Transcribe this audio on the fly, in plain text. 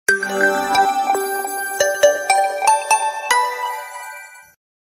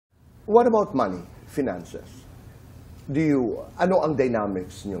What about money, finances? Ano ang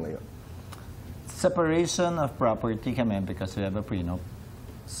dynamics niyo ngayon? Separation of property kami because we have a prenup.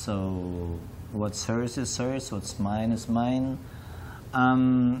 So, what's hers is hers, what's mine is mine.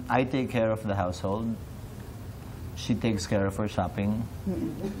 I take care of the household. She takes care of her shopping.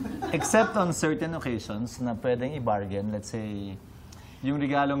 Except on certain occasions na pwedeng i-bargain. Let's say, yung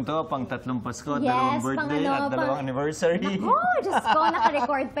regalong to, pang 3 Pasko, Yes, 2 birthday, at 2 anniversary. Oh, Diyos ko,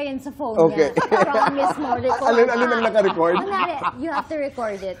 naka-record pa yun sa phone Okay. niya. Promise mo, record. Alin ang naka-record? Kunwari, you have to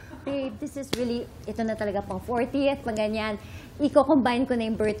record it. Babe, this is really, ito na talaga pang 40th, pang ganyan. Iko-combine ko na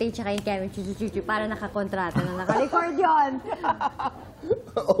yung birthday tsaka yung camera, para nakakontrata na naka-record yun.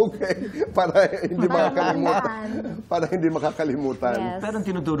 Okay. Para hindi makakalimutan. Para hindi makakalimutan. Yes. Pero ang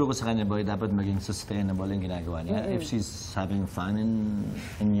tinuturo ko sa kanya, Boy, dapat maging sustainable yung ginagawa niya. If she's having fun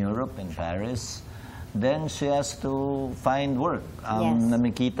in Europe, in Paris, then she has to find work. Na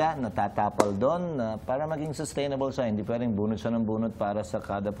may kita, natatapal doon, para maging sustainable siya. Hindi pwedeng bunot siya ng bunot para sa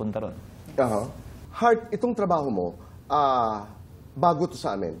kada punta ron. Heart, itong trabaho mo, bago to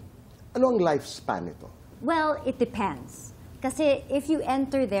sa amin, ano ang lifespan nito? Well, it depends. Kasi if you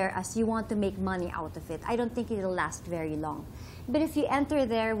enter there as you want to make money out of it, I don't think it'll last very long. But if you enter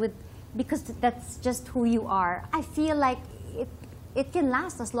there because that's just who you are, I feel like it can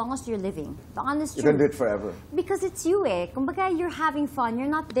last as long as you're living. The honest truth. You can do it forever. Because it's you eh. Kumbaga, you're having fun. You're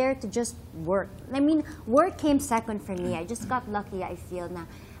not there to just work. I mean, work came second for me. I just got lucky, I feel, na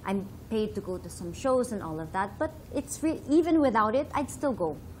I'm paid to go to some shows and all of that. But it's even without it, I'd still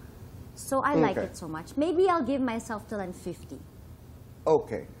go. So I like it so much. Maybe I'll give myself till I'm 50.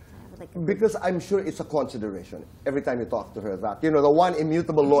 Okay. Because I'm sure it's a consideration every time you talk to her that, the one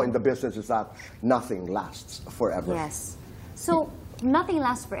immutable law in the business is that nothing lasts forever. Yes. So nothing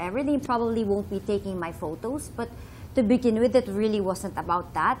lasts forever. They probably won't be taking my photos. But to begin with, it really wasn't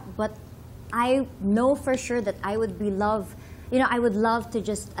about that. But I know for sure that I would I would love to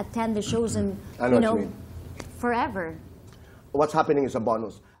just attend the shows and, forever. What's happening is a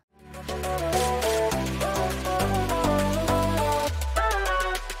bonus.